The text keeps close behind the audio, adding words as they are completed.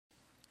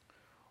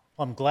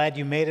Well, I'm glad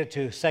you made it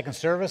to second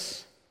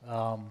service.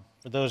 For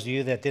those of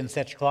you that didn't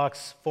set your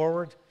clocks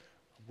forward,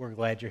 we're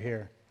glad you're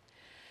here.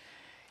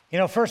 You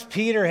know, First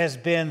Peter has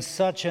been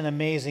such an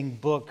amazing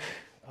book,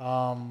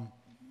 and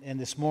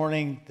this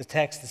morning, the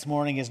text this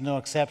morning is no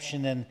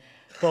exception. And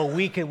well,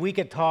 we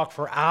could talk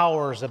for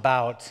hours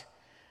about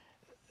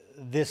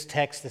this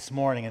text this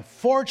morning. And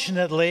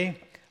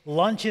fortunately,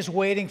 lunch is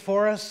waiting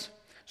for us.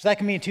 So that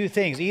can mean two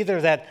things: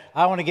 either that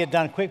I want to get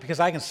done quick because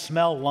I can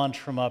smell lunch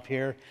from up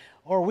here,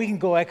 or we can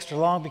go extra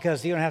long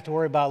because you don't have to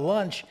worry about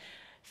lunch,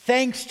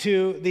 thanks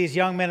to these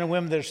young men and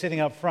women that are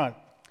sitting up front.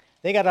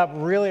 They got up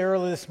really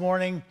early this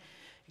morning.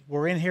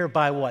 We're in here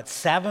by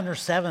 7 or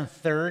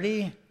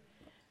 7:30,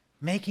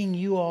 making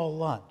you all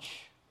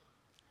lunch.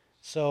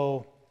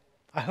 So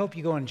I hope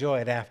you go enjoy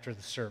it after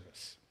the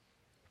service.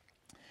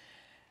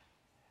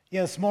 You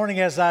know, this morning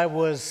as I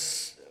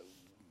was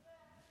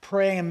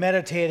praying and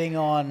meditating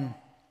on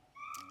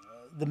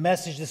the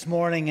message this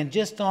morning and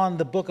just on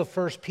the book of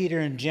First Peter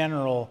in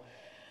general,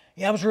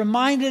 I was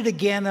reminded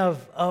again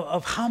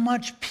of how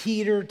much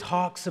Peter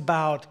talks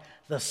about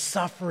the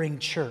suffering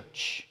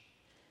church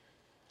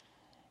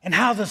and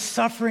how the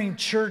suffering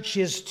church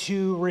is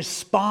to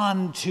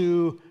respond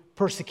to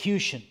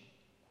persecution.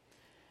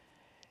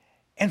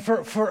 And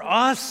for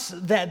us,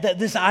 that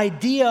this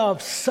idea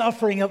of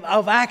suffering,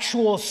 of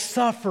actual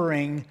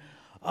suffering,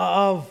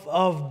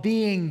 of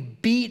being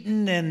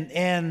beaten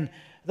and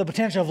the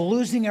potential of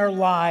losing our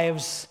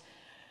lives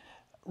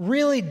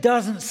really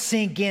doesn't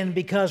sink in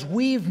because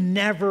we've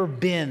never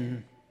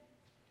been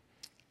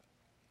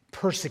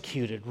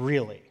persecuted,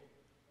 really.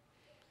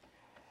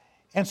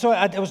 And so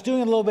I was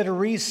doing a little bit of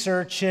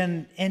research,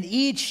 and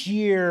each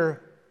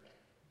year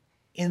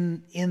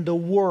in the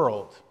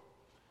world,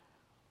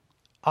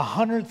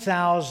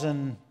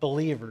 100,000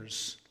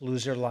 believers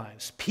lose their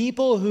lives.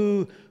 People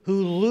who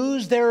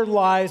lose their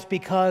lives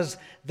because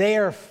they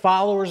are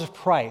followers of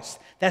Christ.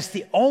 That's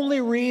the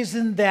only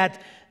reason that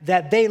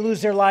they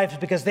lose their lives,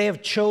 because they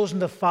have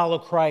chosen to follow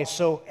Christ.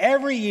 So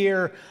every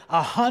year,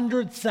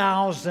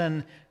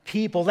 100,000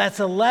 people, that's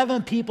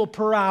 11 people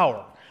per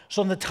hour.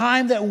 So in the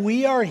time that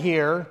we are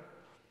here,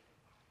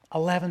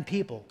 11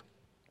 people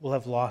will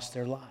have lost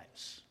their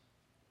lives.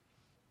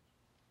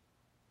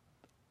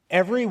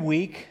 Every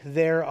week,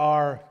 there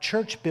are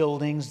church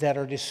buildings that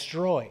are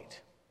destroyed.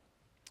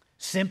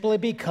 Simply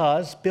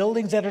because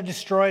buildings that are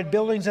destroyed,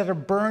 buildings that are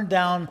burned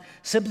down,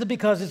 simply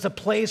because it's a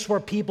place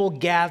where people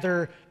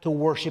gather to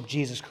worship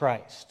Jesus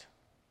Christ.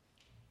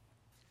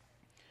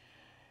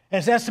 And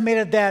it's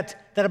estimated that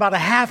about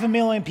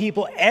 500,000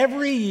 people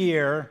every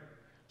year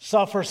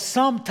suffer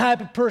some type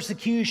of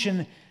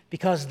persecution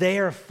because they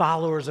are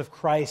followers of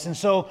Christ. And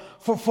so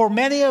for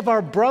many of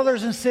our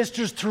brothers and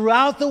sisters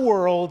throughout the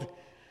world,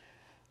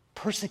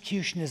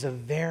 persecution is a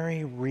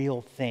very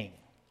real thing.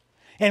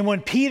 And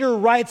when Peter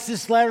writes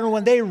this letter,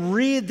 when they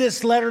read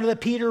this letter that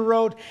Peter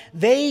wrote,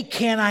 they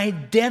can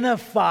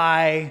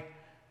identify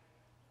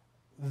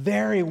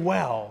very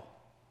well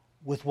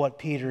with what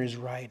Peter is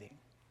writing.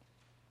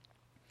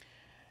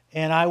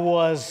 And I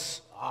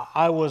was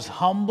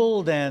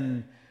humbled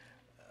and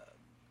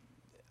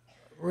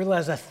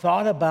realized I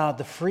thought about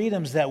the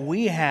freedoms that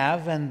we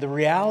have and the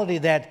reality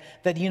that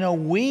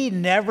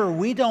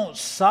we don't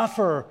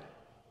suffer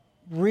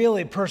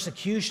really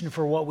persecution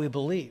for what we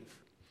believe.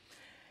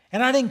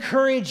 And I'd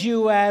encourage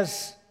you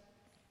as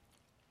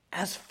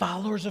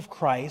followers of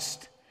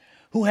Christ,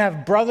 who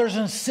have brothers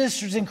and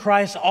sisters in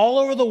Christ all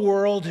over the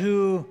world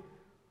who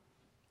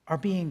are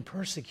being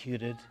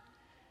persecuted,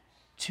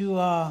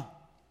 to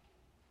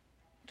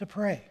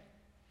pray.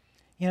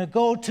 You know,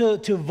 go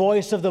to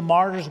Voice of the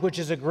Martyrs, which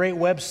is a great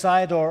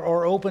website,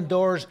 or Open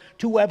Doors,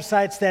 two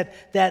websites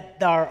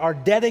that are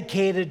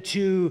dedicated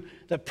to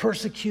the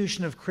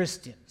persecution of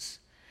Christians.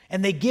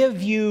 And they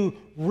give you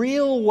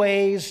real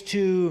ways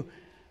to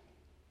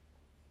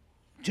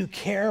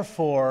care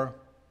for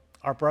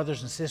our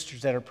brothers and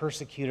sisters that are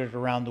persecuted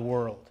around the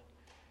world.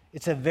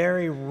 It's a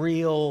very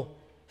real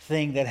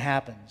thing that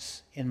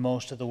happens in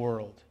most of the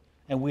world,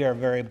 and we are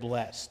very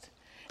blessed.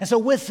 And so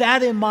with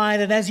that in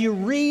mind, and as you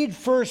read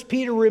 1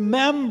 Peter,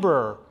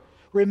 remember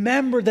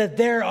that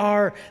there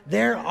are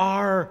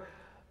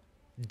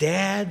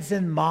dads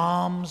and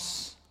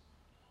moms,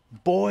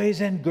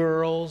 boys and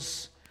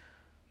girls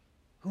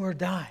who are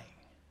dying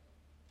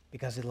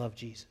because they love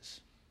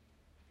Jesus.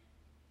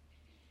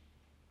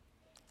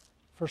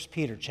 1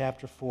 Peter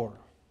chapter 4,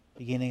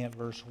 beginning at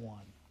verse 1.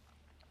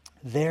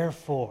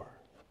 Therefore,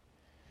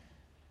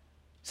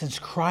 since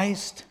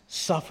Christ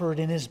suffered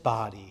in his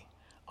body,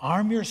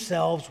 arm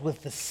yourselves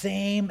with the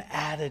same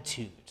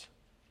attitude,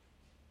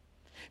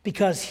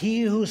 because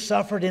he who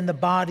suffered in the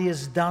body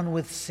is done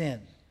with sin.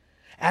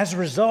 As a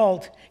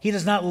result, he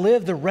does not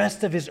live the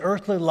rest of his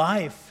earthly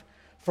life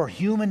for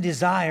human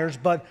desires,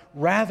 but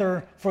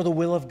rather for the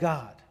will of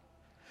God.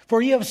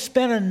 For you have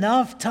spent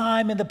enough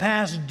time in the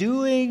past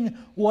doing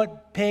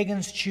what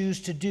pagans choose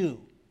to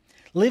do,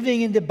 living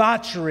in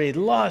debauchery,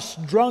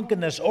 lust,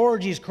 drunkenness,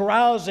 orgies,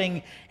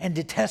 carousing, and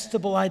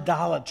detestable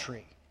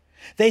idolatry.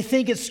 They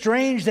think it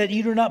strange that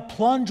you do not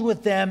plunge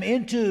with them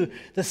into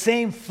the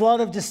same flood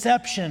of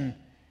deception,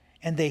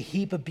 and they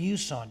heap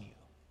abuse on you.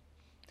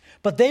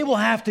 But they will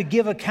have to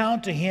give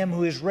account to him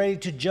who is ready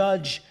to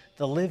judge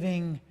the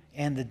living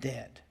and the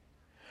dead.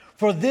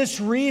 For this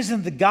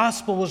reason the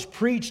gospel was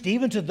preached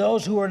even to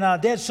those who are now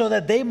dead, so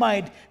that they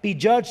might be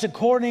judged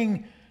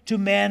according to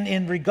men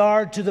in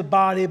regard to the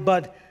body,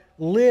 but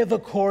live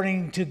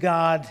according to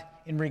God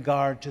in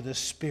regard to the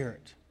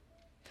Spirit.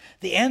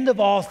 The end of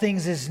all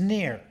things is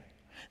near.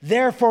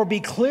 Therefore,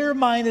 be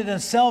clear-minded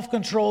and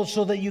self-controlled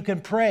so that you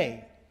can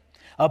pray.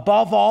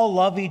 Above all,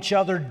 love each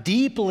other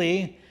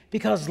deeply,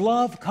 because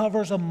love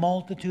covers a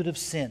multitude of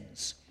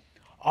sins.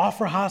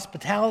 Offer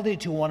hospitality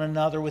to one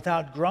another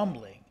without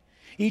grumbling.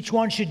 Each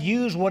one should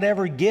use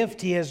whatever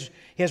gift he has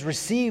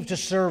received to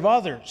serve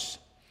others,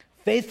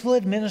 faithfully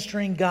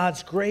administering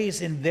God's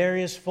grace in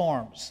various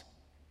forms.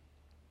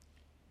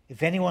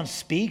 If anyone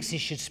speaks, he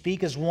should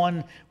speak as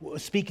one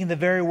speaking the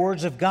very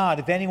words of God.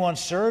 If anyone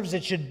serves,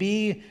 it should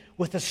be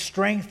with the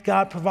strength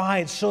God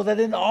provides, so that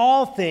in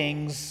all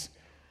things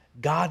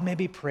God may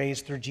be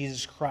praised through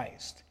Jesus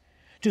Christ.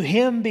 To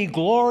him be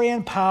glory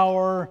and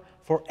power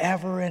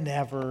forever and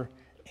ever.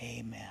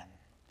 Amen.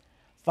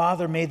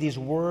 Father, may these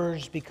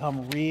words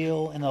become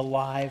real and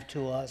alive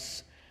to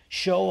us.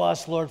 Show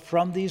us, Lord,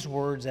 from these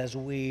words as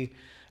we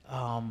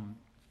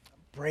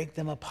break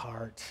them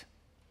apart,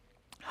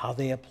 how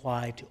they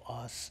apply to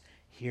us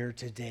here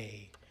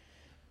today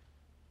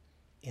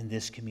in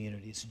this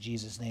community. It's in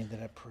Jesus' name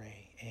that I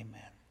pray.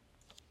 Amen.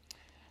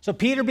 So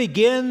Peter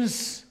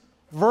begins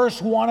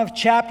verse 1 of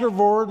chapter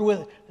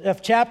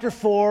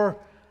 4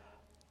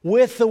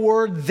 with the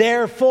word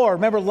therefore.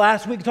 Remember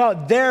last week we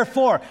talked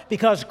therefore,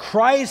 because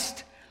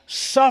Christ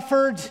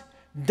suffered,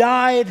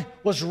 died,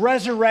 was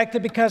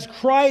resurrected, because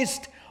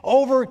Christ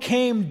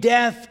overcame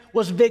death,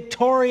 was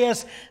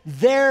victorious.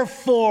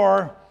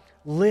 Therefore,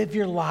 live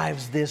your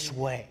lives this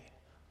way.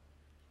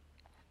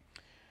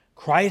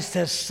 Christ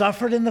has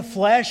suffered in the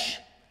flesh,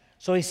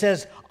 so he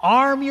says,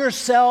 arm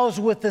yourselves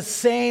with the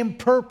same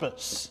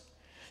purpose.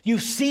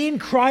 You've seen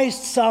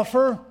Christ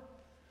suffer,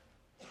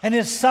 and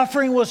his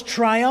suffering was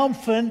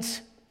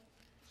triumphant.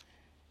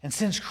 And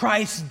since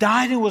Christ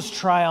died and was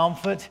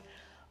triumphant,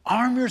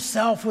 arm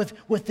yourself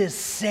with this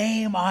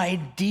same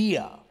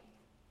idea.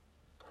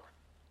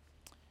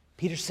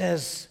 Peter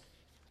says,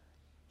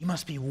 you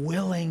must be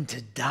willing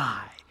to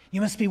die.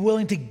 You must be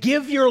willing to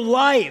give your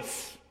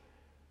life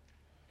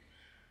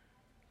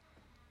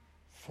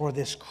for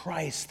this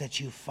Christ that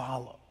you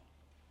follow.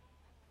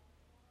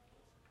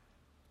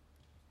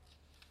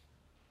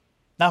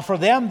 Now, for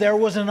them, there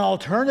was an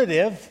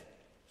alternative.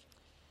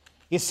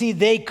 You see,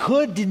 they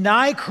could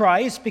deny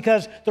Christ,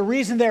 because the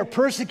reason they're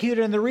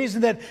persecuted and the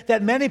reason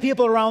that many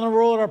people around the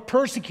world are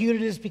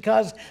persecuted is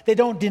because they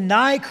don't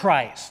deny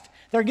Christ.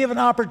 They're given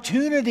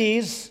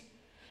opportunities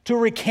to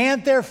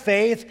recant their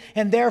faith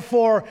and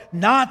therefore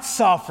not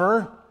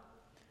suffer.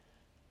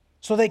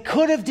 So they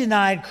could have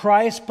denied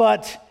Christ,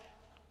 but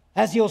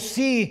as you'll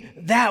see,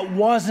 that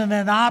wasn't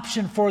an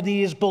option for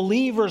these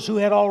believers who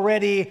had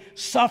already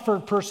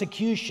suffered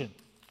persecution.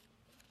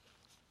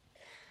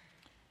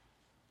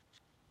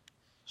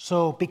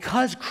 So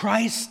because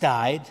Christ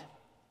died,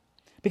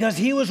 because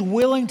he was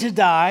willing to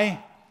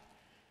die,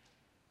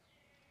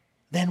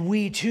 then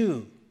we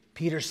too,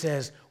 Peter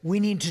says, we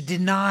need to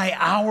deny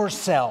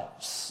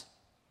ourselves.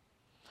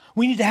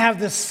 We need to have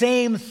the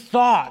same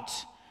thought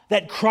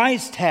that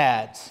Christ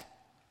had.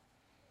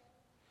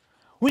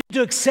 We need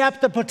to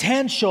accept the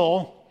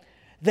potential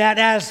that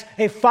as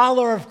a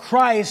follower of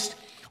Christ,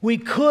 we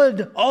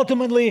could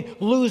ultimately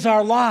lose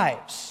our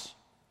lives.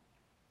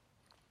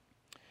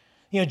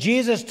 You know,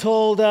 Jesus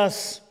told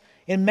us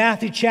in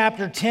Matthew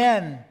chapter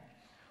 10,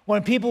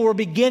 when people were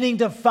beginning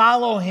to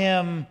follow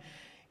him,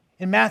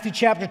 in Matthew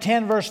chapter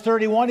 10, verse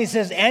 31, he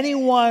says,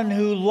 anyone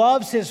who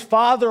loves his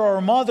father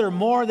or mother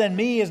more than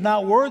me is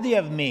not worthy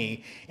of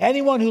me.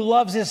 Anyone who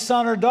loves his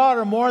son or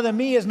daughter more than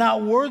me is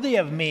not worthy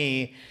of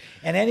me.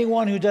 And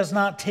anyone who does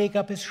not take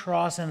up his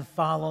cross and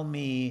follow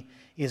me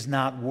is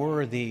not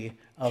worthy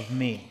of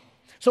me.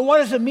 So what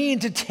does it mean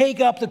to take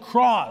up the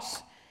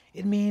cross?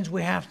 It means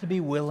we have to be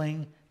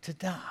willing to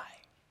die.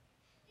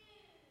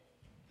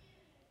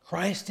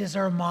 Christ is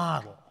our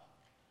model.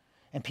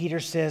 And Peter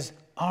says,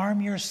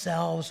 arm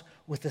yourselves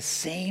with the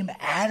same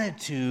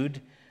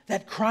attitude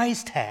that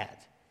Christ had.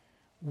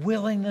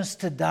 Willingness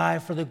to die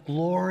for the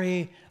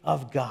glory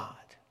of God.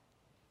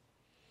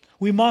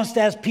 We must,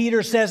 as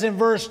Peter says in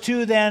verse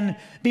 2, then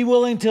be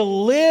willing to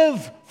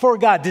live for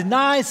God.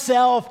 Deny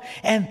self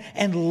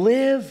and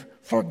live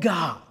for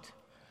God.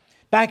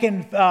 Back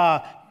in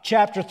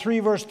chapter 3,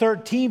 verse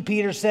 13,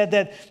 Peter said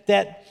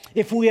that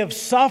if we have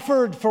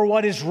suffered for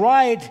what is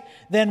right,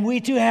 then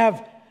we too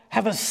have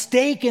a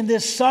stake in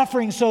this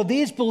suffering. So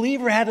these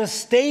believers had a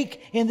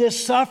stake in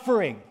this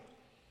suffering.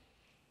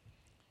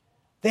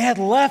 They had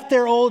left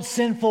their old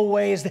sinful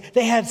ways.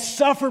 They had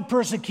suffered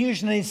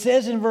persecution. And he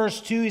says in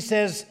verse 2,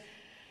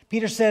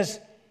 Peter says,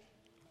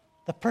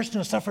 the person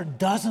who suffered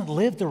doesn't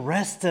live the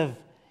rest of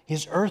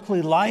his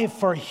earthly life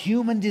for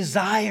human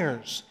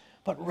desires,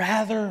 but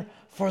rather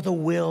for the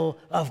will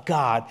of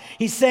God.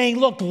 He's saying,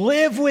 look,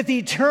 live with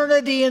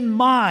eternity in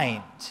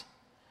mind.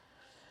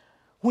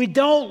 We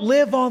don't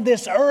live on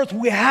this earth.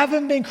 We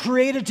haven't been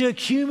created to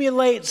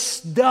accumulate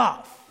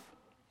stuff,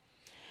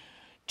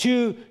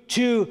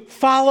 to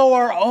follow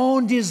our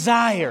own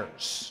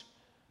desires.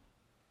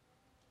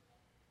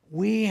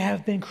 We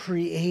have been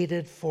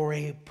created for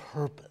a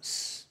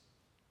purpose.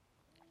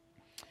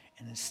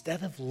 And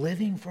instead of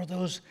living for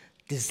those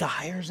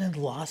desires and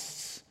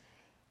lusts,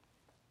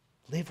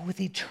 live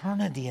with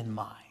eternity in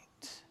mind.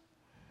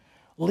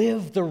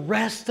 Live the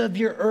rest of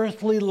your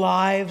earthly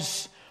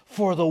lives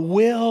for the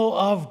will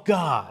of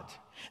God.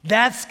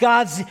 That's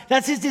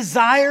His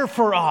desire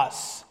for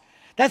us.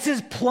 That's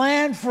His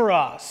plan for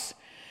us.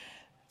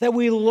 That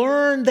we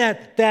learn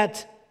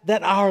that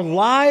our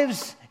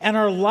lives and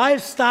our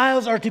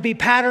lifestyles are to be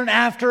patterned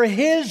after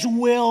His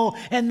will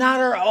and not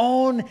our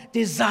own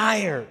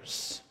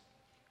desires.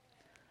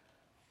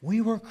 We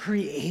were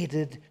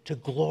created to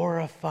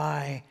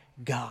glorify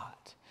God.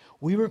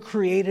 We were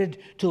created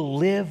to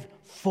live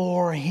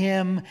for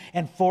Him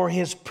and for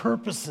His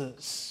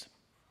purposes.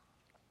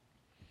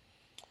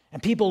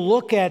 And people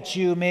look at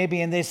you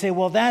maybe and they say,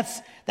 well,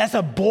 that's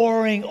a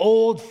boring,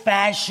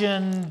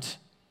 old-fashioned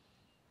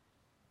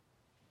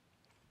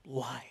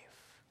life.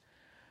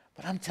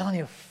 But I'm telling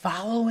you,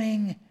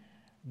 following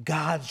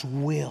God's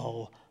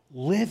will,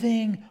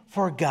 living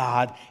for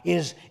God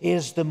is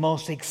the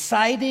most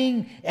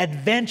exciting,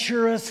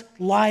 adventurous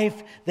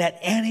life that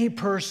any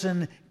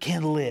person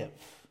can live.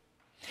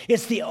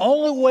 It's the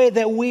only way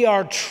that we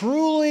are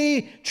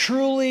truly,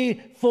 truly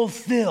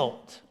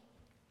fulfilled.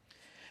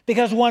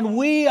 Because when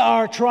we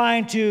are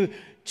trying to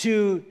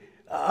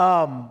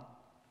have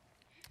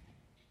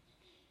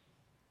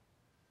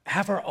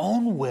our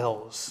own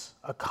wills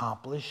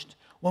accomplished,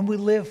 when we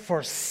live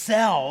for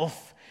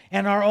self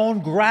and our own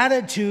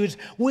gratitudes,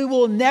 we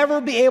will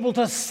never be able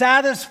to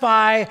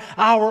satisfy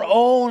our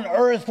own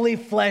earthly,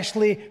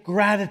 fleshly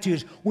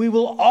gratitudes. We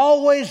will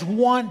always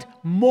want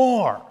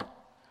more.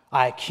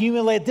 I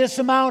accumulate this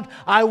amount,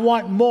 I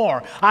want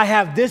more. I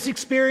have this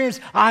experience,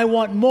 I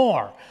want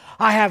more.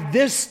 I have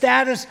this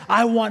status,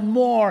 I want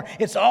more.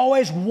 It's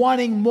always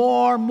wanting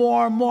more,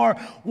 more, more.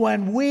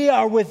 When we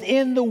are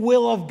within the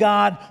will of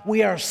God,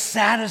 we are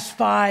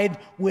satisfied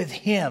with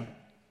Him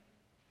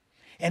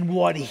and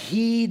what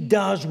He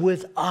does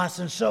with us.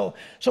 And so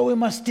we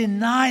must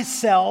deny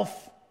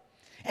self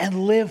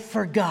and live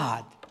for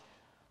God.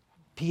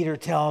 Peter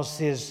tells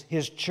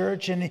his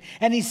church, and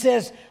he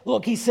says,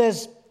 look, he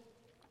says,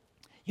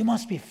 you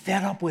must be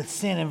fed up with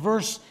sin. In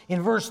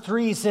verse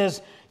 3, he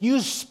says, you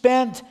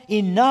spent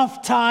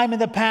enough time in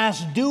the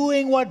past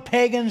doing what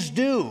pagans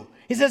do.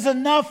 He says,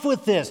 enough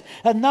with this.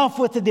 Enough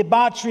with the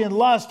debauchery and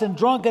lust and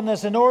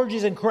drunkenness and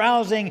orgies and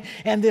carousing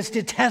and this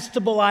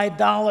detestable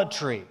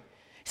idolatry.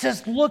 He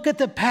says, look at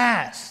the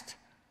past.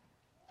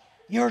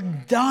 You're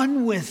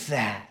done with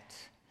that.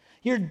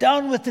 You're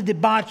done with the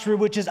debauchery,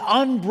 which is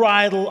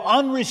unbridled,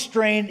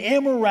 unrestrained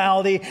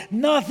immorality.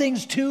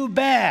 Nothing's too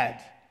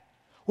bad.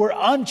 We're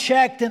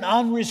unchecked and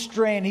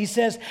unrestrained. He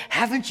says,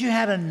 haven't you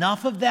had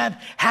enough of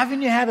that?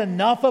 Haven't you had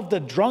enough of the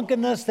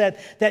drunkenness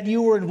that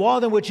you were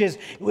involved in,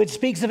 which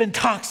speaks of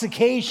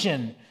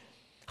intoxication,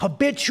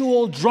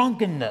 habitual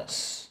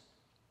drunkenness?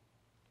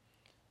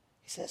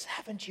 He says,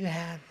 haven't you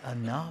had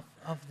enough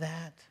of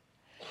that?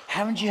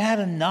 Haven't you had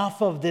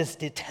enough of this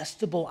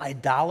detestable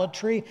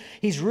idolatry?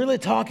 He's really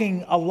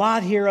talking a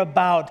lot here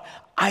about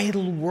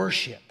idol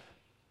worship.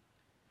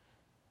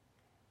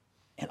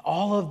 And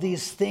all of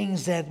these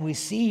things that we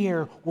see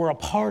here were a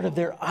part of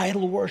their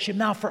idol worship.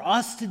 Now, for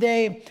us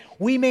today,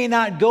 we may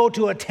not go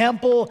to a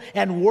temple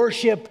and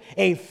worship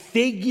a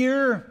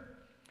figure,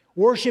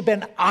 worship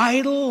an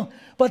idol,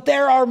 but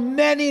there are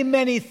many,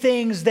 many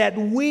things that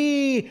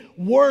we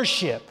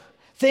worship,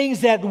 things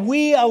that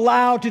we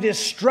allow to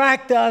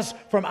distract us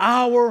from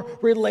our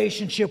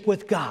relationship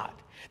with God,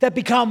 that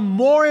become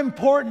more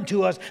important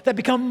to us, that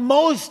become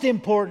most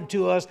important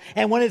to us,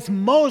 and when it's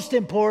most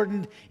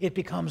important, it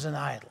becomes an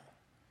idol.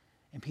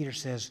 And Peter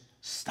says,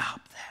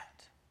 stop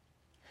that.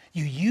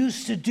 You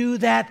used to do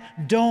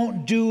that,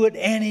 don't do it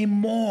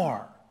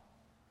anymore.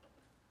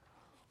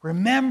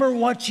 Remember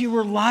what you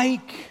were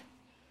like.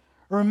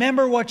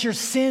 Remember what your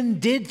sin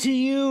did to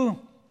you.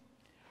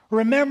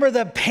 Remember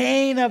the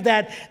pain of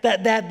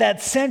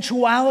that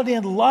sensuality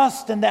and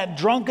lust and that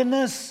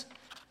drunkenness.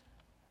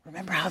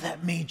 Remember how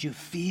that made you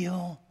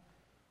feel.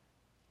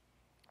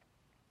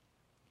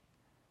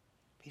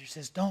 Peter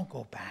says, don't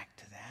go back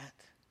to that.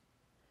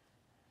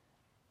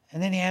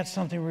 And then he adds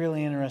something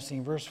really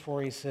interesting. Verse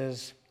 4, he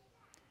says,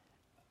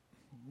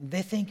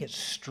 they think it's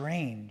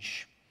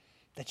strange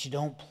that you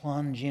don't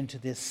plunge into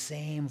this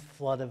same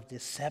flood of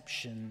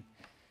deception,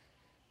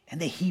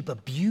 and they heap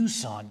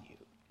abuse on you.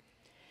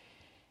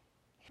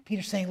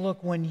 Peter's saying,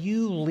 look, when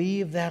you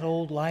leave that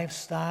old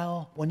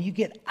lifestyle, when you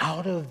get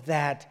out of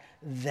that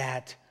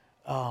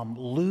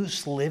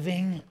loose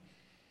living,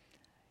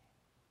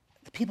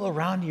 the people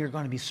around you are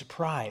going to be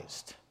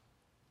surprised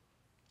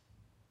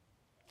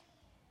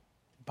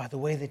by the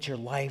way that your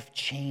life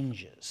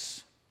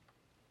changes.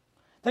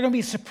 They're going to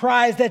be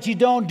surprised that you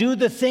don't do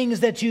the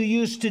things that you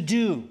used to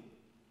do.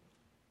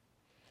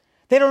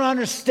 They don't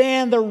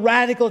understand the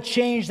radical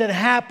change that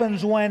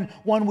happens when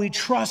we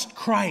trust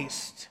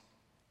Christ.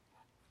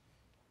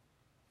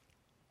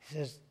 He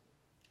says,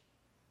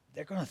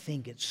 they're going to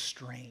think it's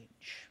strange.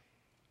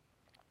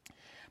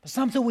 But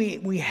something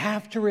we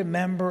have to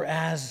remember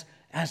as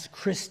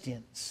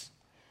Christians,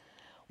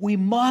 we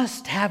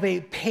must have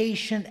a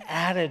patient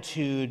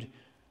attitude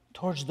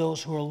towards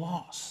those who are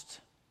lost.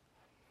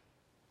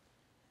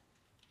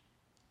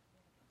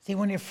 See,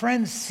 when your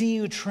friends see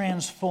you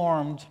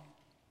transformed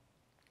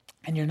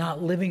and you're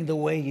not living the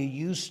way you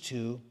used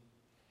to,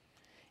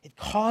 it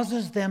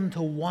causes them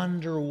to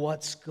wonder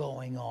what's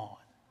going on.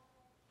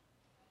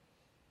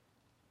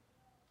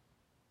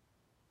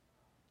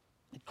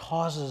 It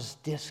causes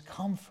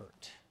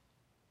discomfort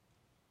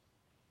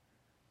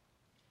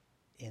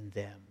in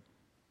them.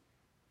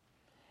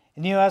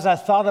 And as I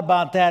thought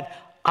about that,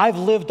 I've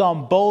lived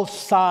on both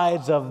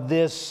sides of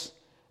this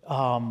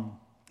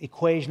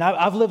equation.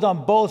 I've lived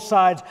on both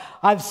sides.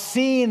 I've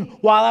seen,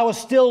 while I was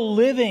still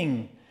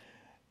living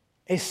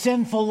a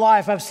sinful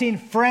life, I've seen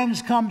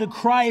friends come to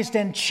Christ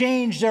and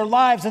change their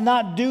lives and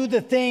not do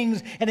the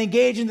things and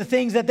engage in the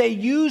things that they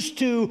used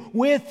to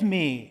with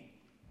me.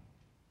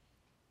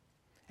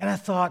 And I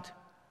thought,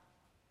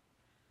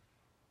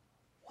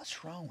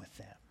 what's wrong with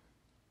them?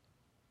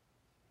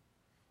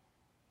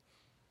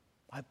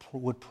 I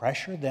would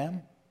pressure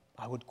them.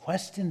 I would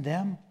question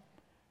them.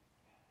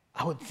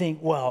 I would think,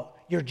 well,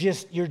 you're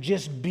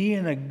just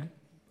being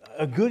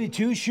a goody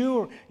two-shoe,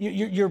 or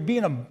you're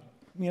being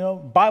a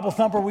Bible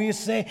thumper, we used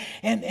to say,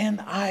 and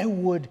I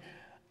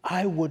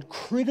would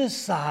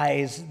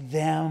criticize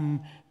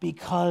them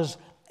because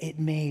it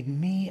made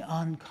me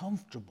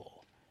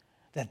uncomfortable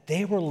that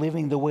they were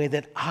living the way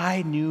that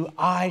I knew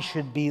I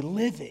should be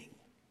living.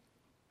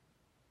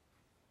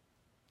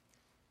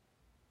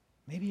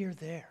 Maybe you're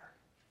there.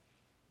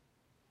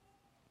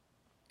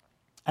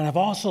 And I've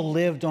also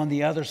lived on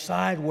the other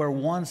side where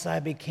once I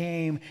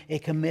became a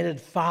committed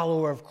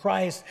follower of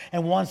Christ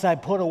and once I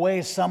put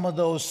away some of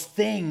those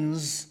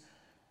things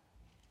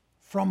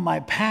from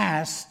my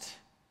past,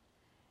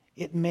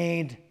 it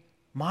made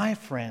my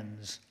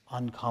friends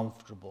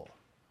uncomfortable.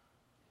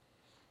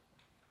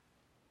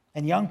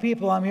 And young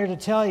people, I'm here to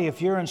tell you,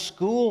 if you're in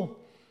school,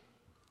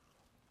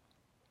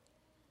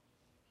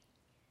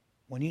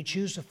 when you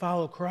choose to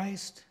follow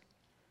Christ,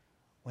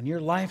 when your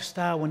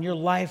lifestyle, when your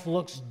life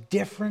looks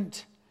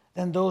different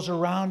than those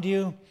around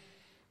you,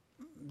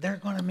 they're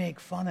going to make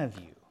fun of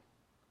you.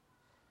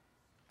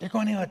 They're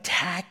going to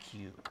attack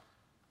you.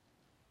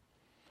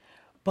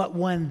 But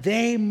when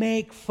they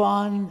make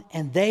fun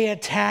and they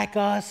attack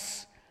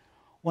us,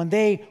 when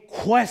they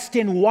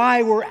question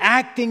why we're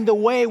acting the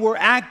way we're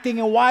acting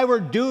and why we're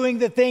doing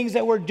the things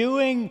that we're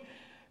doing,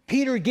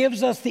 Peter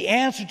gives us the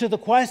answer to the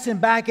question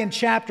back in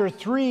chapter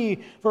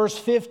 3, verse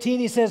 15.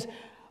 He says,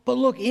 "But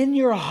look, in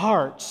your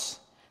hearts,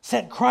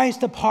 set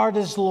Christ apart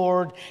as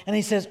Lord." And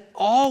he says,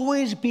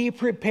 "Always be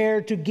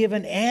prepared to give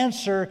an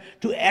answer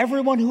to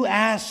everyone who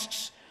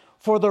asks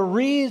for the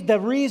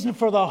reason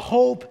for the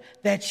hope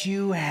that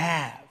you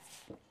have."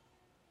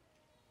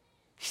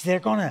 They're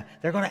going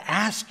to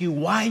ask you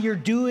why you're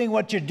doing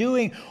what you're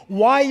doing,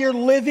 why you're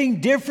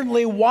living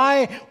differently,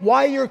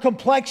 why your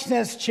complexion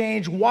has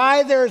changed,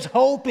 why there's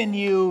hope in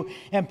you.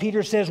 And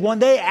Peter says, when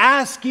they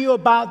ask you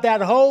about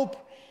that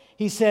hope,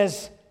 he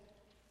says,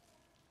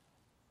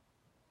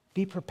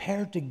 be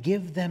prepared to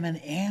give them an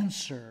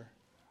answer,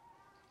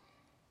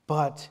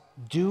 but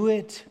do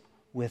it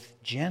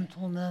with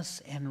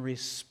gentleness and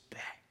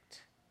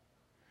respect.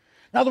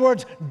 In other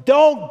words,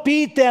 don't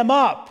beat them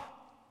up.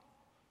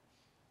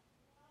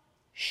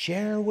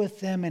 Share with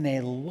them in a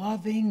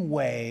loving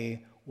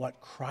way what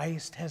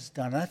Christ has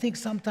done. And I think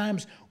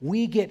sometimes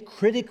we get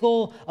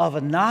critical of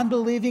a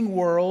non-believing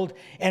world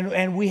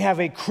and we have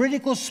a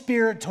critical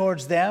spirit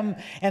towards them.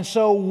 And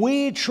so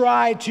we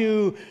try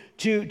to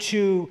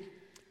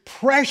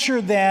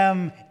pressure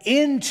them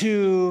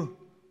into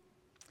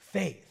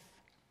faith.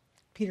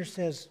 Peter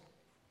says,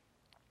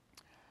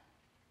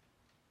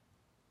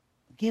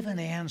 give an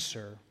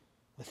answer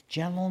with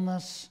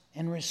gentleness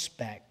and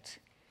respect,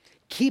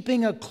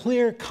 keeping a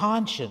clear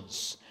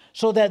conscience,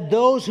 so that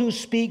those who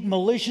speak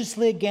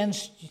maliciously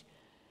against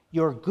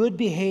your good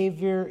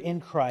behavior in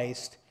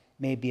Christ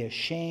may be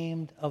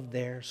ashamed of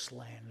their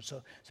slander.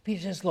 So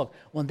Peter says, look,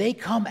 when they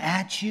come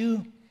at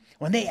you,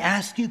 when they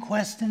ask you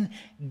questions,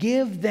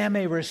 give them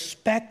a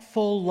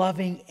respectful,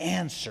 loving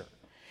answer.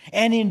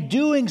 And in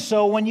doing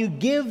so, when you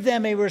give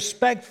them a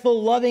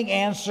respectful, loving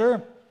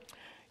answer,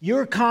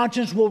 your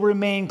conscience will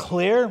remain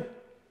clear.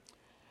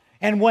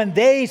 And when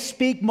they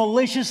speak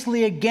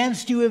maliciously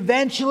against you,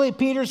 eventually,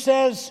 Peter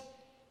says,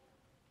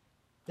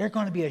 they're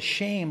going to be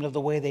ashamed of the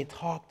way they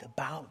talked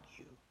about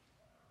you.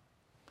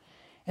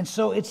 And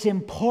so it's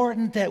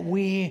important that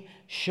we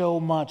show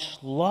much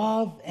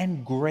love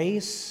and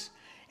grace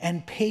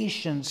and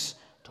patience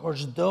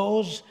towards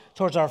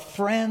our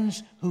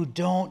friends who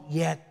don't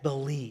yet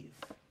believe.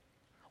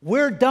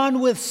 We're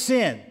done with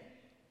sin.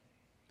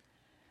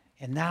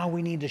 And now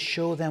we need to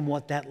show them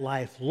what that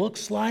life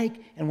looks like.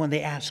 And when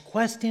they ask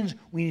questions,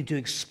 we need to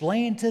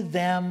explain to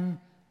them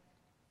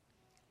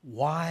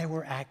why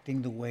we're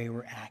acting the way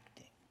we're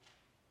acting.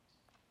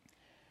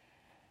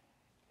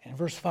 In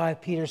verse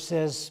 5, Peter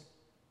says,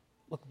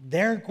 look,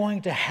 they're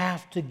going to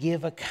have to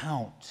give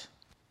account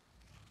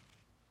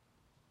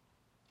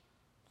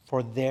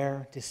for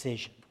their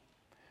decision.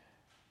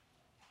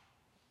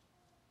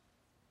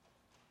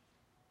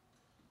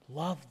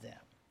 Love them.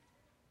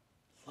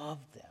 Love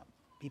them.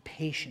 Be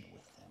patient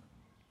with them.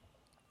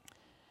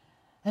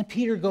 And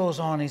Peter goes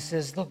on, he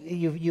says, look,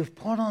 you've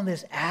put on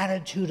this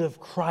attitude of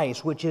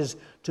Christ, which is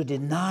to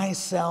deny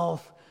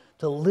self,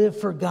 to live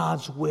for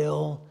God's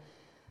will,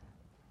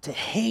 to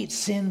hate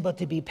sin, but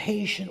to be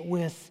patient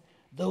with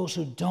those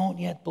who don't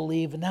yet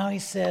believe. And now he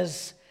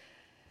says,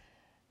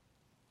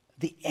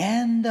 the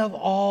end of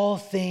all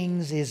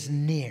things is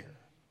near.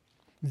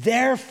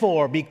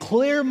 Therefore, be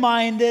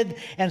clear-minded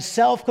and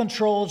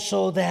self-controlled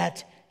so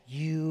that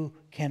you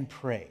can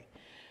pray.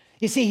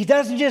 You see, he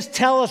doesn't just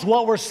tell us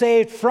what we're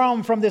saved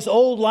from this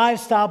old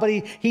lifestyle, but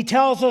he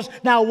tells us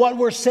now what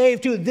we're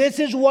saved to. This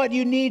is what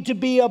you need to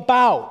be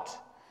about.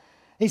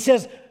 He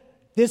says,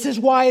 this is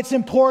why it's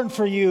important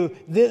for you.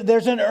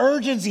 There's an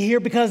urgency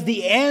here because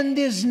the end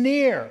is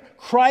near.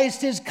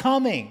 Christ is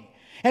coming.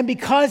 And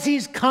because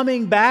he's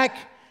coming back,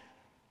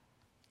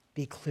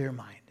 be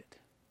clear-minded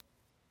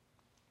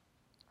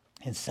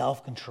and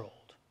self-controlled.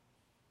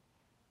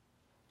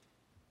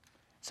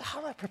 So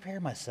how do I prepare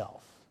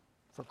myself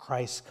for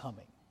Christ's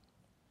coming?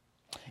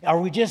 Are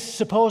we just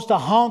supposed to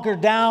hunker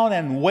down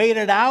and wait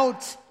it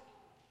out?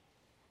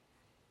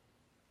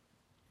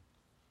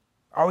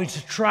 Are we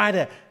to try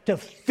to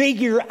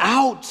figure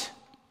out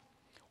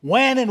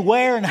when and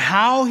where and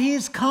how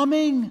he's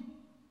coming?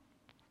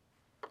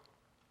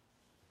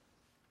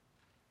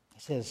 He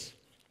says,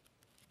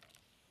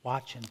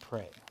 watch and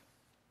pray.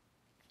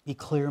 Be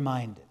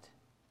clear-minded.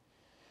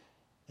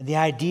 And the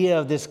idea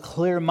of this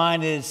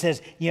clear-minded, it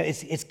says,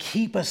 it's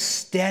keep a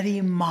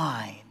steady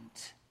mind.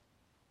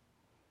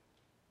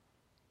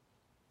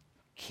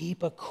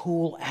 Keep a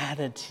cool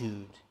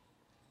attitude.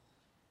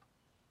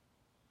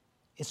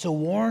 It's a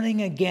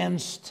warning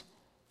against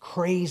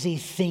crazy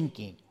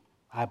thinking,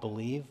 I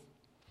believe.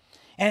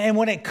 And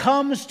when it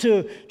comes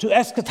to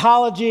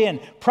eschatology and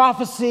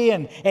prophecy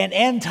and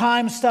end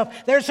time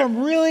stuff, there's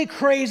some really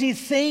crazy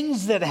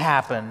things that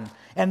happen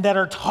and that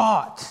are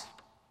taught,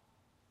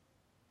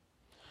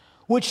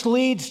 which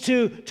leads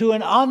to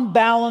an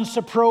unbalanced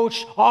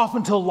approach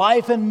often to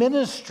life and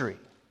ministry.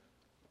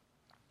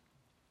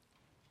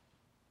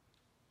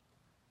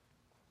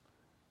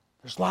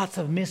 There's lots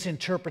of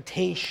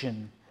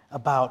misinterpretation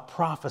about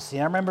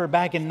prophecy. I remember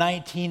back in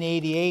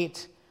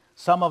 1988,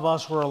 some of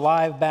us were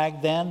alive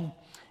back then,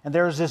 and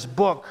there was this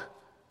book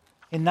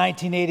in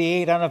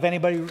 1988. I don't know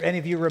if any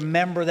of you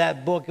remember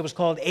that book. It was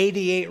called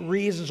 88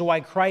 Reasons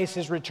Why Christ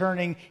is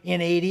Returning in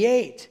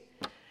 88.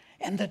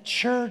 And the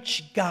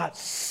church got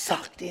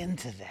sucked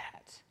into that.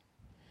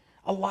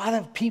 A lot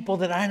of people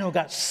that I know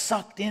got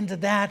sucked into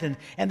that, and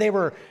they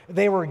were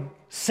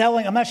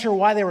selling. I'm not sure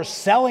why they were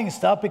selling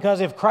stuff,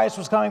 because if Christ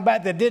was coming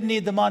back, they didn't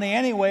need the money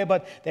anyway,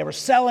 but they were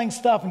selling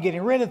stuff and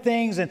getting rid of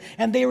things,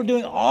 and they were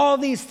doing all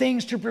these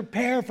things to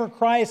prepare for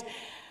Christ.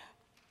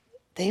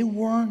 They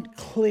weren't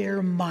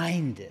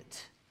clear-minded.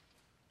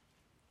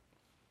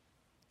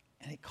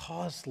 And it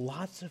caused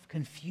lots of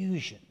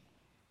confusion.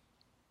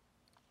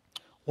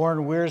 Warren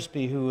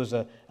Wiersbe, who was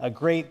a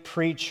great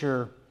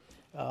preacher,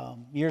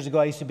 years ago,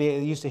 I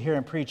used to hear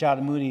him preach out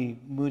at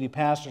Moody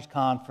Pastors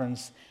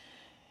Conference.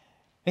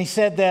 And he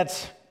said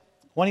that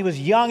when he was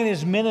young in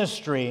his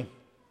ministry,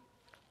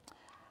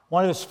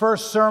 one of his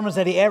first sermons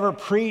that he ever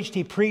preached,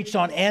 he preached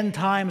on end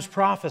times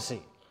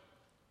prophecy.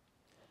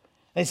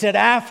 They said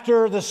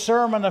after the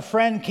sermon, a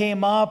friend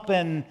came up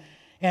and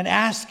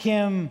asked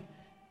him,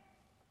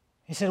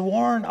 he said,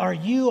 "Warren, are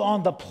you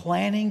on the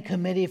planning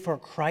committee for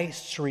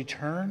Christ's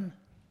return?"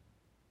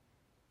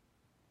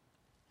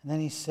 And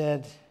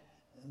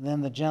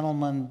then the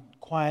gentleman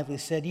quietly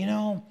said,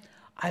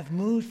 I've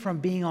moved from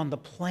being on the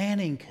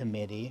planning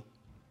committee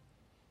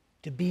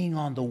to being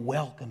on the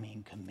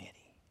welcoming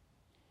committee.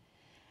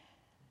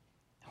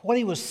 What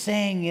he was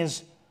saying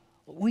is,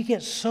 we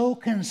get so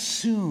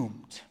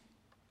consumed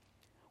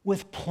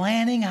with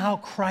planning how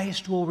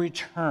Christ will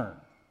return.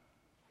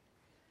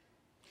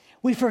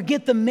 We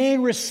forget the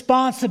main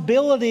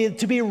responsibility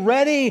to be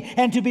ready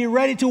and to be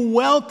ready to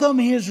welcome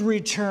his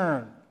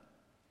return.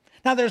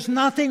 Now, there's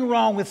nothing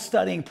wrong with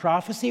studying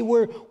prophecy.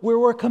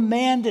 We're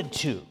commanded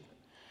to.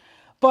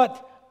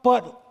 But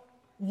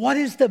what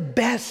is the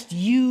best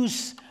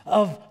use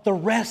of the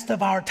rest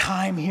of our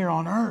time here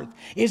on earth?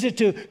 Is it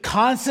to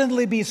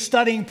constantly be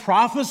studying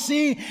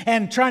prophecy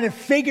and trying to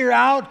figure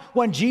out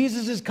when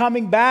Jesus is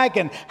coming back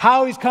and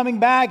how he's coming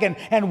back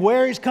and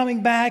where he's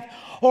coming back?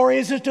 Or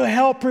is it to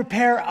help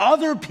prepare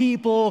other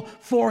people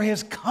for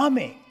his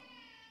coming?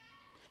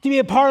 To be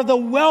a part of the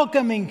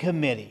welcoming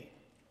committee?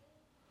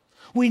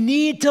 We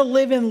need to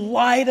live in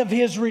light of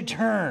his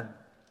return.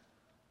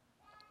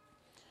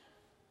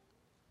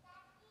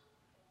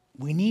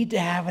 We need to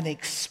have an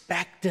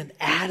expectant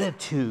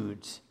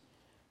attitude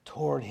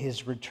toward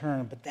his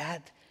return, but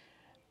that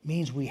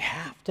means we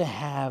have to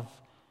have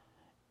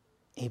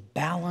a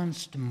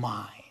balanced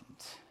mind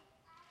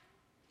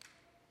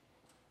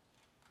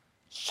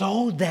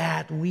so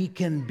that we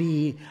can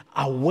be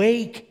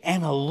awake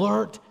and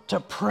alert to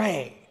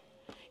pray.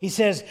 He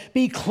says,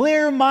 be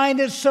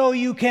clear-minded so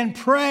you can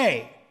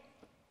pray.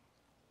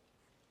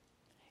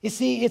 You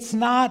see, it's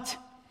not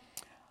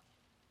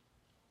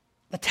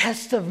the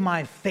test of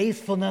my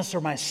faithfulness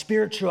or my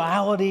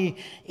spirituality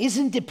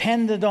isn't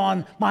dependent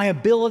on my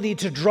ability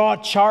to draw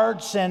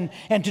charts and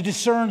to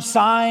discern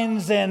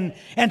signs and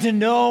to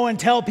know and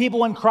tell people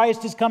when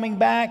Christ is coming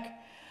back.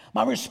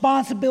 My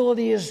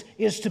responsibility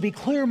is to be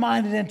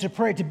clear-minded and to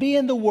pray, to be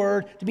in the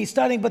Word, to be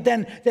studying, but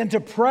then to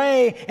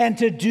pray and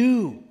to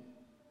do.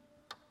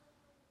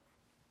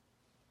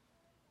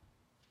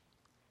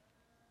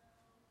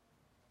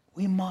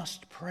 We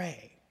must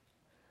pray.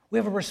 We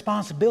have a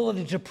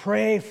responsibility to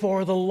pray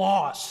for the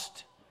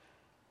lost.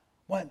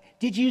 What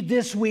did you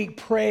this week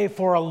pray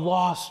for a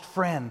lost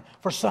friend,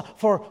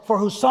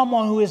 for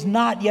someone who is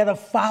not yet a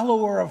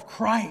follower of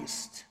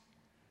Christ?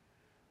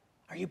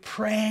 Are you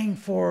praying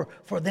for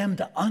them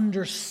to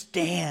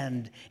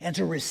understand and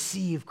to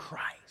receive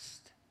Christ?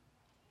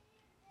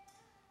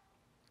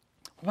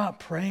 What about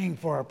praying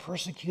for our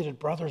persecuted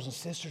brothers and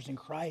sisters in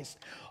Christ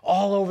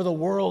all over the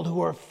world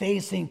who are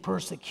facing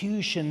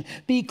persecution?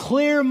 Be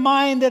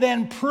clear-minded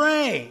and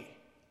pray.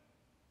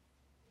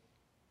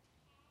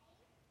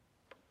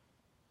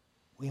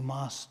 We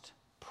must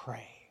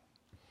pray.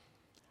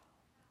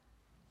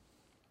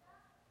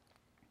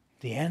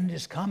 The end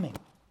is coming.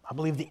 I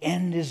believe the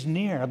end is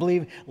near. I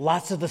believe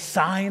lots of the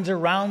signs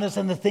around us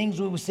and the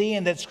things we see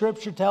and that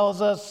Scripture tells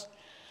us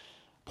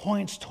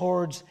points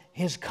towards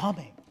his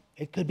coming.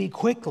 It could be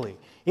quickly.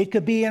 It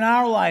could be in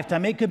our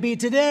lifetime. It could be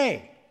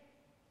today.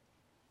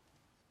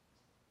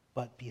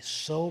 But be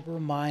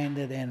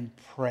sober-minded and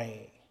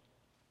pray.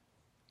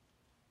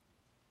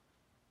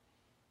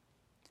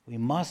 We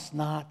must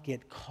not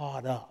get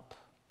caught up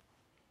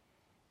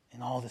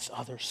in all this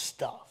other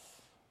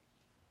stuff.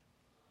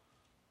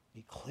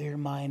 Be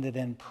clear-minded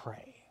and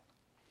pray.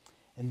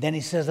 And then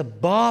he says,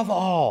 above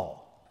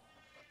all,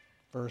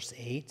 verse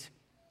 8,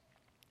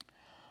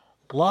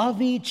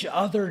 love each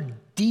other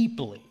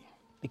deeply,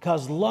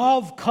 because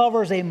love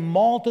covers a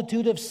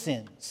multitude of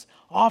sins.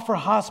 Offer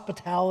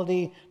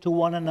hospitality to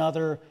one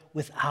another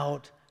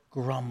without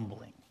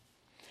grumbling.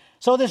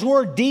 So this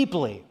word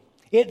deeply,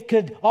 it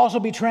could also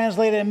be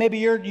translated, and maybe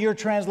your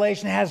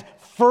translation has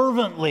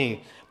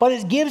fervently, but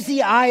it gives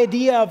the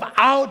idea of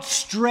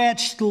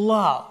outstretched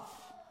love.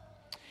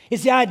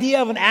 It's the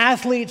idea of an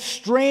athlete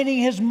straining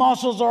his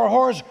muscles or a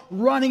horse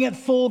running at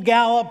full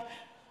gallop.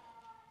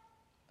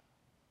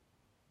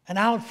 An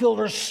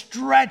outfielder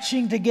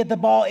stretching to get the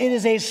ball. It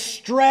is a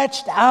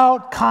stretched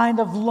out kind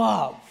of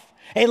love.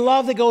 A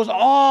love that goes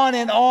on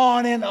and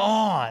on and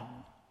on.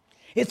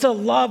 It's a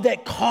love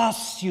that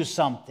costs you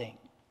something.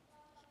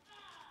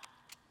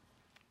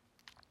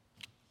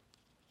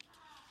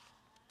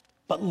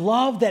 But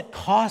love that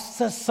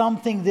costs us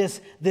something,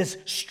 this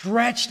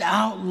stretched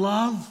out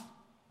love,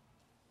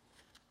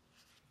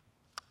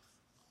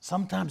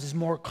 sometimes is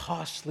more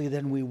costly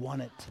than we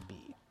want it to be.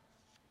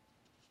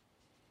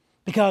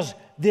 Because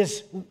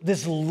this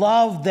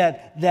love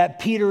that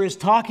Peter is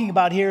talking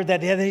about here,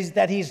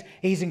 that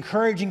he's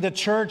encouraging the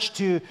church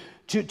to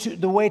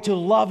the way to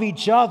love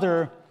each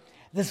other,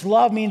 this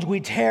love means we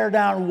tear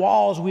down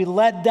walls, we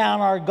let down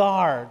our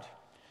guard.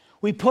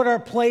 We put our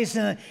place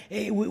in,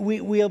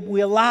 we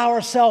allow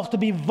ourselves to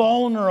be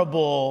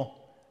vulnerable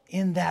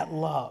in that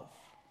love.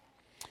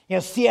 You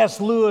know,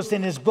 C.S. Lewis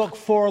in his book,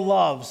 Four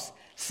Loves,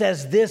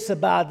 says this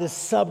about this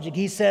subject.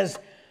 He says,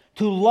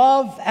 to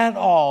love at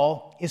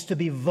all is to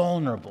be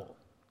vulnerable.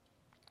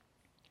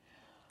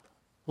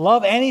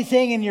 Love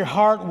anything in your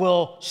heart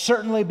will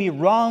certainly be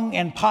wrung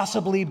and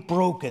possibly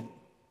broken.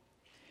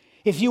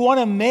 If you want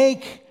to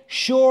make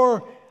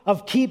sure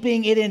of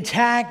keeping it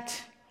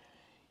intact,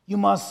 you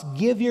must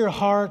give your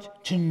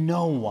heart to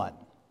no one.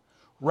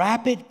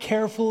 Wrap it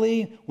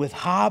carefully with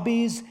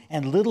hobbies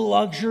and little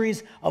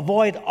luxuries.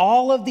 Avoid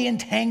all of the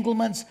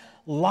entanglements.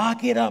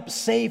 Lock it up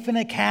safe in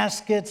a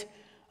casket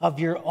of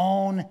your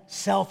own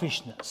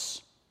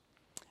selfishness.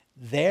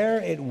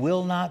 There it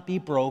will not be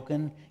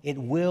broken. It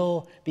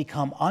will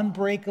become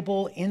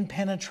unbreakable,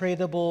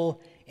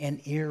 impenetrable, and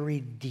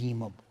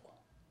irredeemable.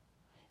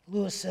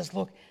 Lewis says,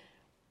 look,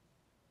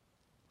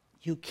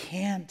 you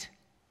can't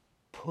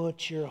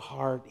put your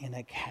heart in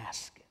a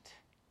casket.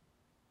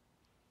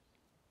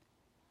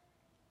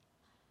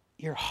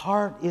 Your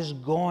heart is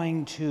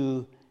going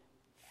to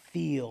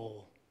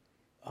feel,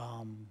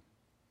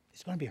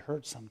 it's going to be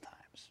hurt sometimes.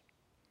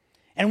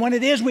 And when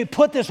it is, we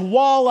put this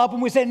wall up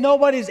and we say,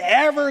 nobody's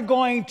ever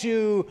going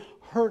to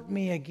hurt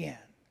me again.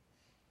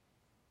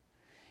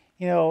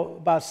 You know,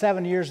 about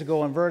 7 years ago,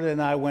 when Verda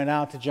and I went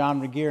out to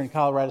John Regier in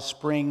Colorado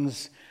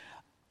Springs,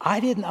 I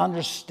didn't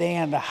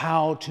understand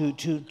how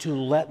to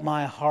let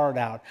my heart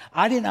out.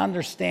 I didn't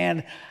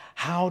understand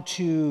how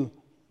to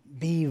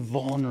be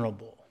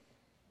vulnerable.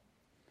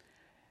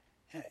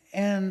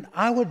 And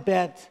I would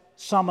bet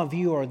some of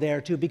you are there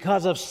too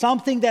because of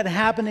something that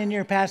happened in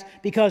your past,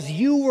 because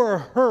you were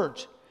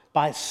hurt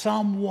by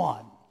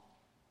someone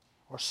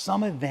or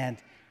some event.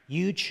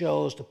 You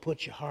chose to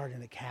put your heart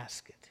in a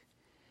casket.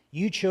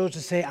 You chose to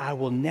say, I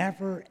will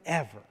never,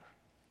 ever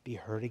be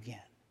hurt again.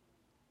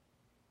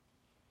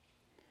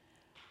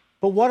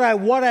 But what I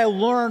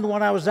learned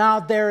when I was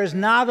out there is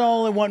not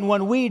only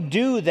when we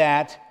do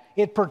that,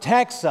 it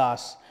protects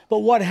us. But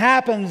what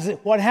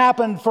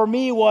happened for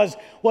me was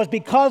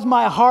because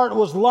my heart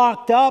was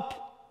locked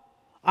up,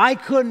 I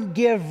couldn't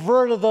give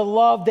Verta the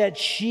love that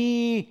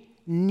she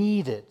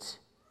needed.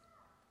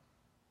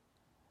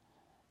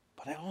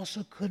 But I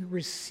also couldn't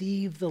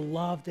receive the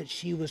love that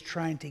she was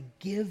trying to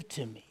give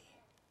to me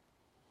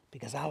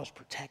because I was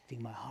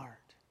protecting my heart.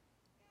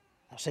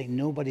 I was saying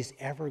nobody's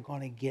ever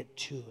going to get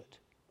to it.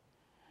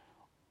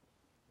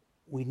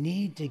 We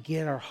need to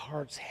get our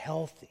hearts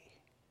healthy.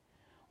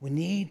 We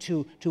need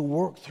to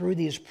work through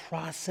these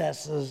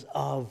processes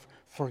of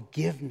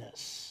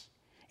forgiveness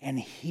and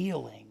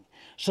healing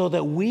so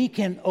that we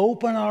can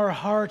open our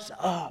hearts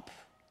up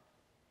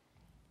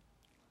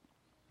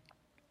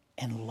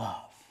and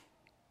love.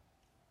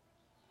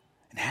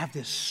 And have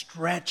this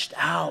stretched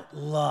out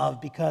love,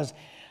 because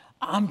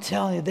I'm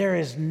telling you, there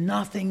is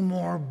nothing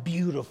more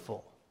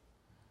beautiful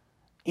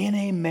in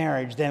a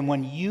marriage than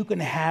when you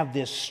can have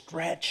this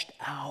stretched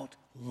out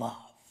love,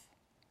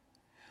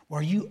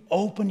 where you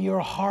open your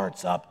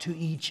hearts up to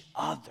each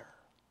other.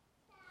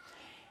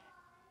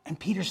 And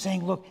Peter's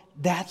saying, look,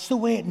 that's the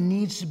way it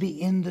needs to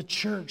be in the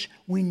church.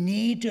 We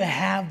need to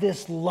have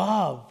this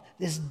love,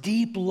 this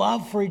deep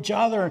love for each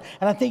other.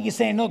 And I think he's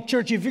saying, look,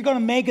 church, if you're going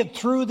to make it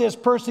through this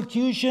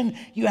persecution,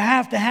 you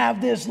have to have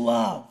this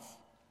love.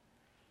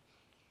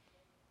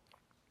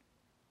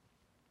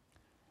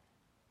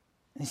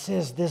 And he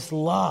says this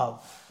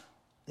love,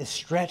 this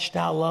stretched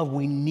out love,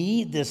 we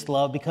need this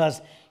love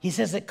because he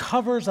says it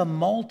covers a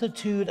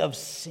multitude of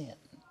sin.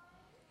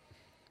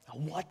 Now,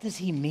 what does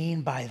he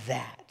mean by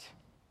that?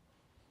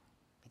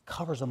 It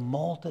covers a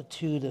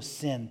multitude of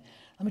sin.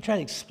 Let me try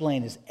to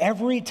explain this.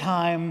 Every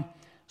time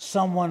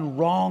someone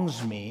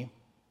wrongs me,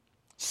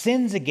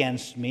 sins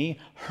against me,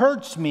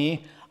 hurts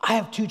me, I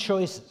have two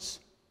choices.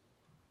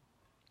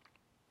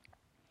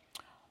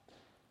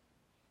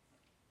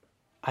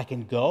 I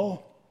can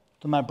go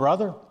to my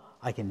brother,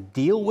 I can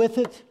deal with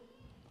it,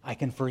 I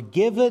can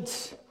forgive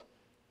it,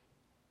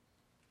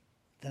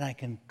 then I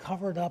can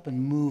cover it up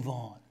and move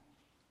on.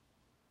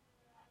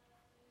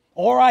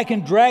 Or I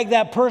can drag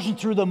that person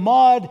through the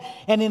mud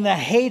and in the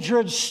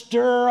hatred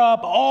stir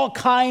up all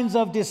kinds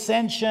of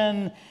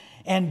dissension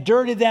and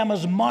dirty them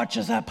as much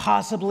as I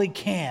possibly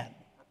can.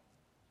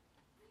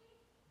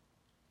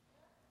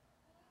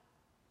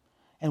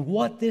 And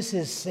what this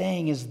is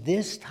saying is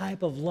this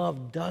type of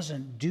love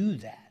doesn't do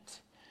that.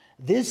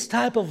 This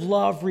type of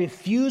love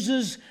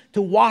refuses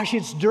to wash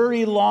its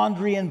dirty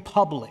laundry in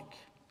public.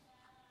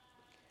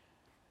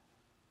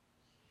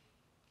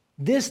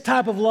 This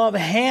type of love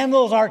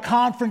handles our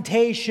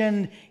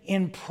confrontation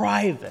in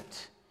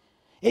private.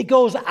 It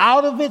goes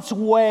out of its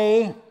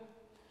way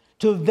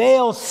to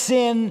veil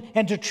sin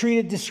and to treat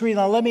it discreetly.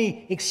 Now, let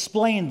me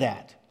explain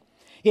that.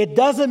 It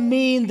doesn't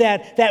mean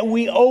that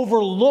we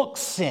overlook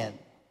sin.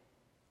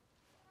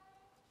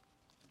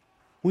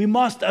 We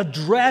must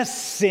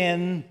address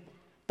sin,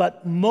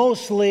 but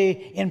mostly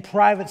in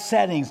private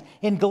settings.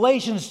 In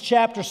Galatians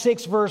chapter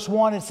 6, verse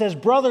 1, it says,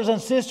 brothers and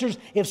sisters,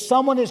 if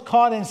someone is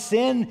caught in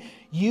sin,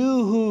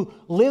 you who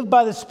live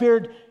by the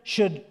Spirit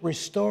should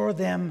restore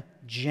them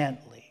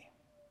gently.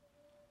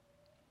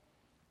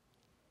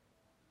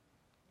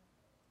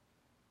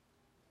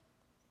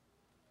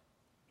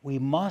 We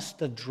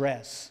must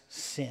address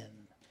sin.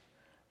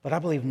 But I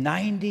believe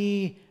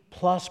 90+%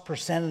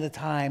 of the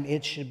time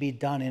it should be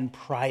done in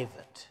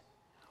private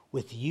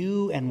with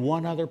you and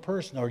one other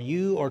person, or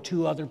you or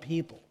two other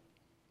people.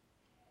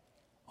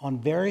 On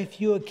very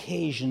few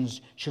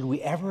occasions should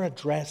we ever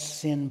address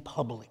sin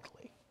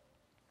publicly.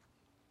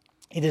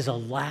 It is a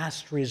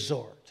last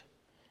resort.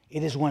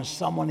 It is when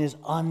someone is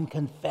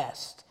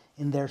unconfessed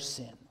in their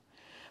sin.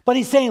 But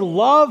he's saying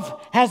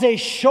love has a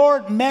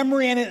short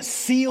memory and it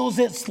seals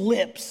its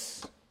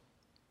lips.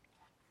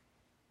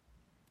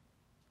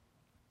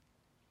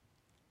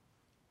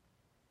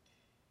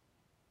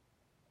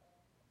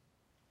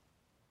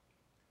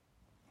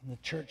 And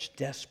the church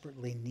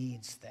desperately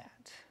needs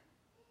that.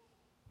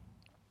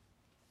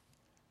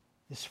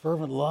 This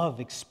fervent love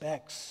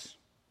expects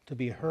to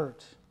be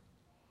hurt,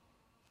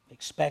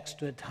 expects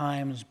to at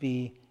times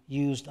be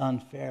used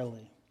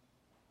unfairly,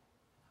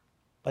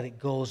 but it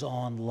goes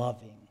on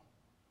loving.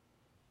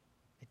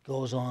 It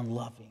goes on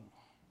loving.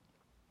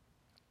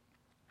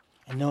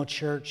 And no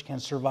church can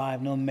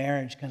survive, no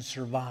marriage can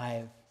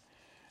survive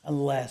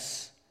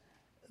unless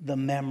the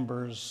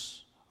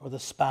members or the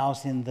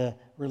spouse in the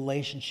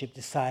relationship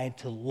decide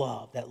to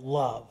love. That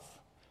love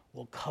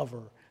will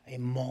cover a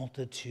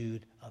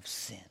multitude of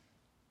sin.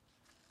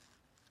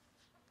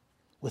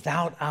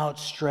 Without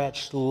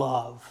outstretched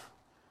love,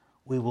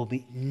 we will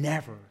be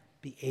never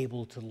be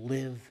able to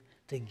live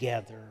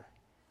together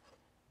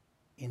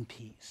in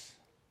peace.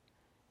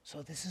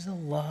 So this is a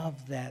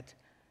love that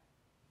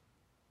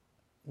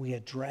we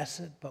address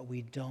it, but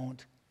we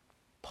don't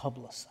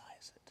publicize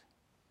it.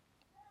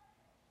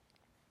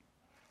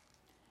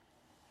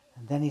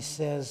 And then he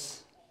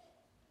says,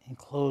 in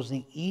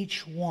closing,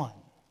 each one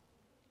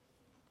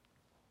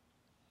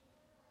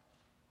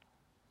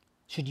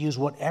should use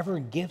whatever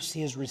gifts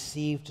he has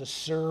received to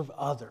serve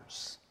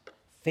others,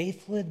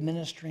 faithfully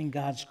administering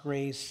God's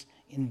grace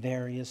in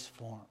various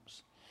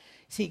forms.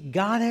 See,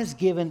 God has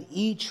given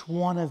each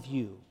one of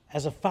you,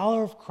 as a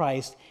follower of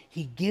Christ,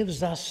 he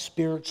gives us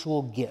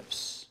spiritual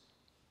gifts.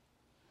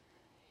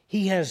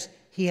 He has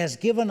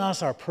given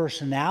us our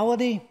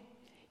personality.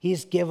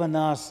 He's given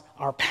us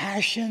our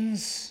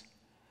passions.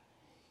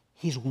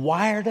 He's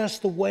wired us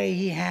the way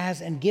he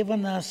has and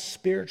given us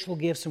spiritual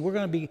gifts. And we're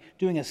going to be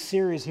doing a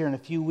series here in a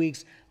few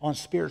weeks on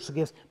spiritual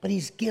gifts. But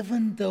he's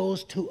given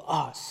those to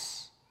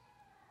us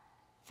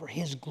for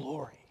his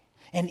glory.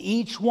 And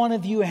each one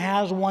of you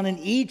has one, and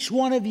each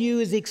one of you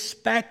is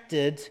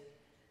expected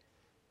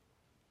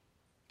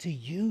to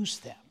use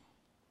them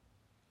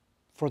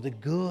for the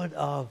good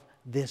of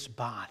this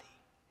body.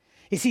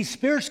 You see,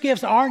 spiritual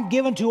gifts aren't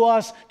given to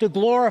us to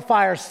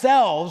glorify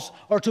ourselves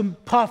or to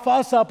puff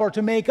us up or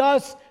to make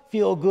us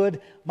feel good.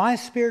 My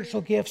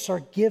spiritual gifts are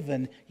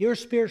given, your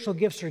spiritual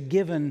gifts are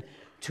given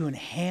to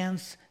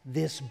enhance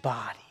this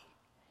body,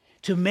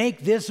 to make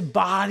this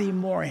body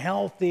more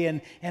healthy.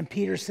 And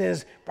Peter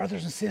says,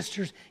 brothers and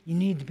sisters, you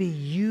need to be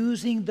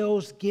using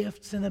those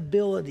gifts and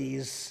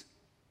abilities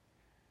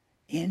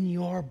in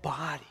your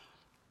body.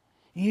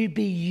 You need to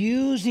be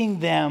using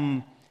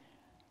them.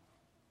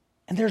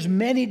 And there's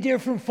many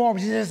different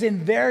forms. He says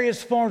in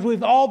various forms.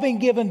 We've all been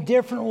given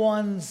different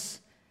ones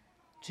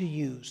to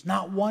use.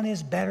 Not one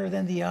is better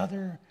than the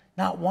other.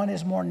 Not one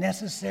is more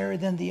necessary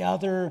than the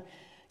other.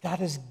 God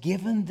has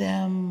given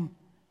them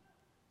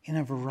in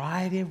a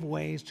variety of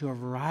ways to a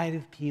variety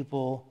of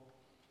people.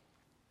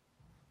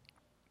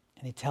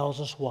 And he tells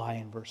us why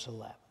in verse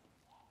 11.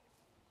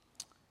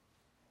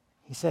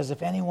 He says,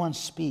 if anyone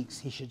speaks,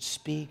 he should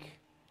speak.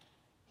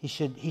 He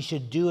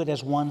should do it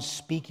as one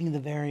speaking the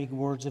very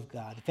words of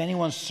God. If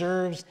anyone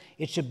serves,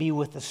 it should be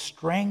with the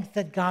strength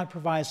that God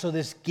provides. So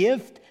this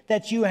gift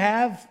that you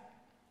have,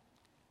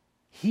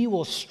 he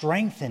will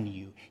strengthen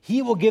you.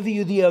 He will give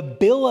you the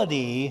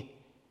ability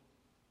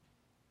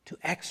to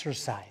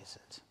exercise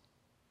it.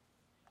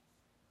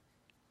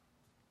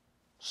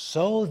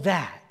 So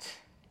that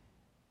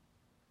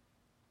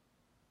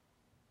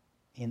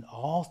in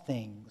all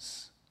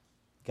things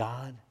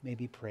God may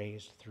be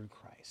praised through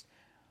Christ.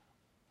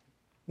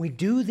 We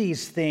do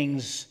these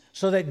things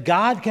so that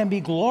God can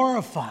be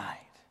glorified.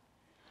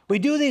 We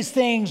do these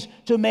things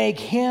to make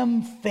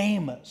him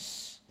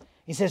famous.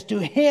 He says, to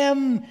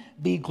him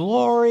be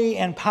glory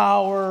and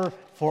power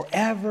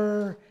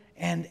forever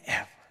and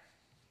ever.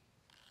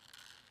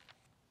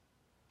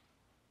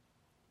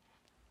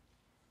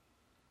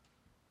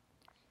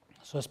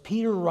 So as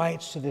Peter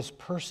writes to this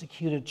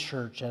persecuted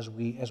church, as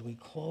we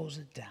close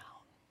it down,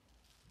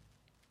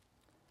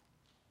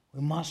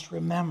 we must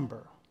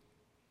remember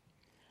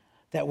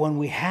that when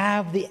we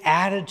have the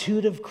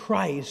attitude of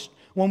Christ,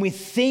 when we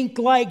think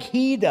like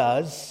he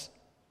does,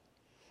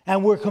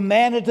 and we're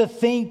commanded to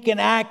think and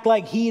act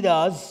like he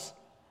does,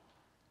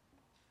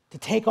 to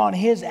take on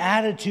his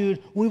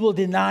attitude, we will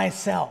deny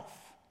self.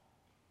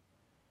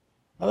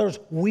 In other words,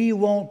 we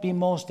won't be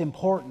most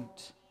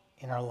important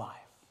in our life.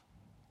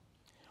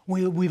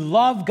 We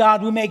love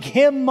God. We make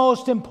him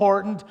most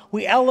important.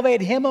 We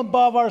elevate him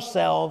above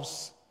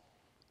ourselves.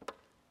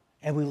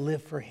 And we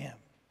live for him.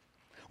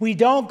 We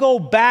don't go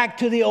back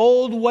to the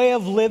old way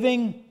of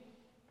living.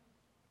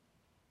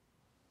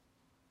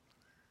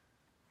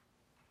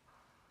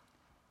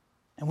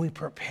 And we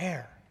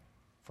prepare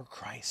for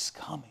Christ's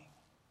coming.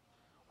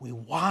 We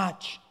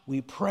watch,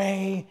 we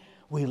pray,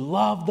 we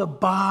love the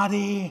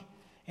body,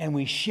 and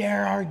we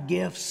share our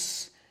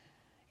gifts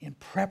in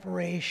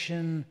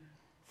preparation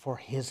for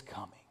his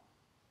coming.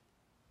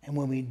 And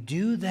when we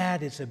do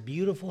that, it's a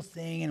beautiful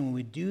thing. And when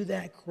we do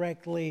that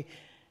correctly,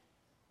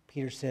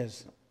 Peter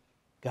says,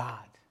 God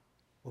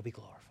will be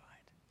glorified.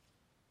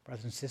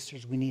 Brothers and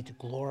sisters, we need to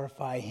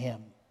glorify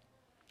him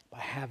by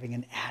having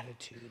an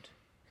attitude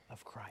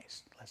of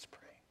Christ. Let's pray.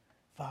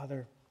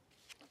 Father,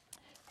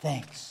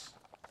 thanks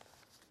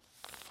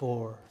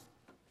for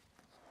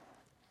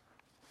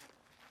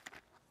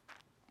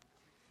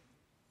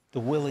the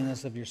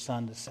willingness of your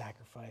Son to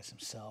sacrifice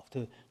himself,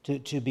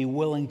 to be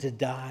willing to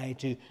die,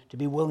 to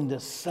be willing to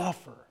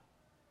suffer.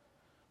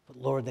 But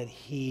Lord, that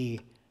he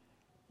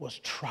was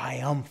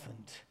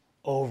triumphant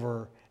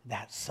over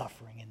that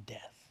suffering and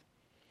death.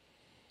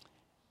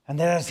 And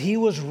that as he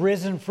was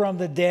risen from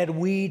the dead,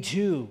 we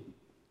too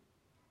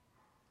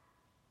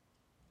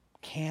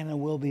can and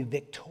will be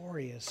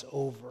victorious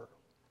over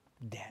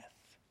death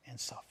and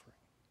suffering.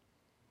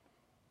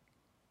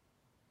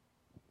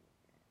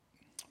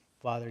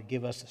 Father,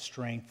 give us the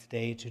strength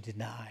today to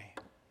deny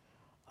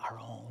our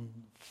own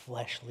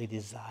fleshly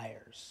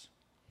desires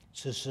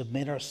to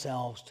submit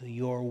ourselves to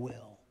your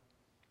will,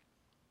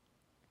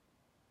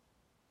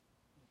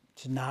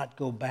 to not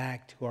go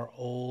back to our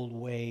old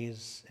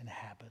ways and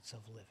habits of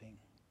living,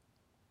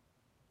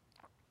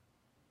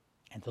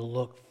 and to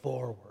look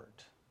forward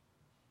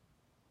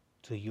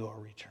to your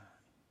return.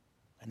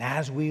 And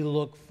as we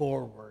look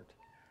forward,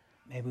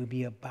 may we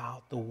be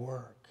about the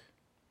work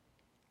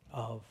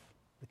of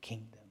the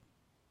kingdom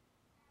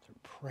through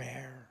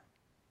prayer,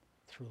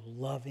 through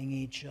loving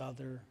each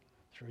other,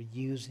 through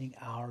using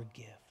our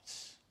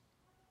gifts.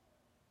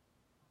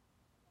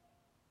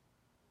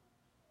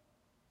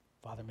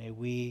 Father, may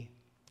we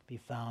be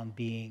found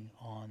being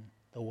on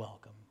the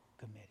welcome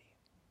committee,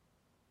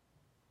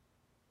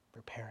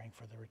 preparing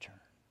for the return.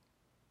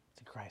 It's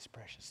in Christ's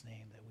precious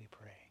name that we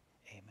pray.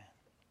 Amen.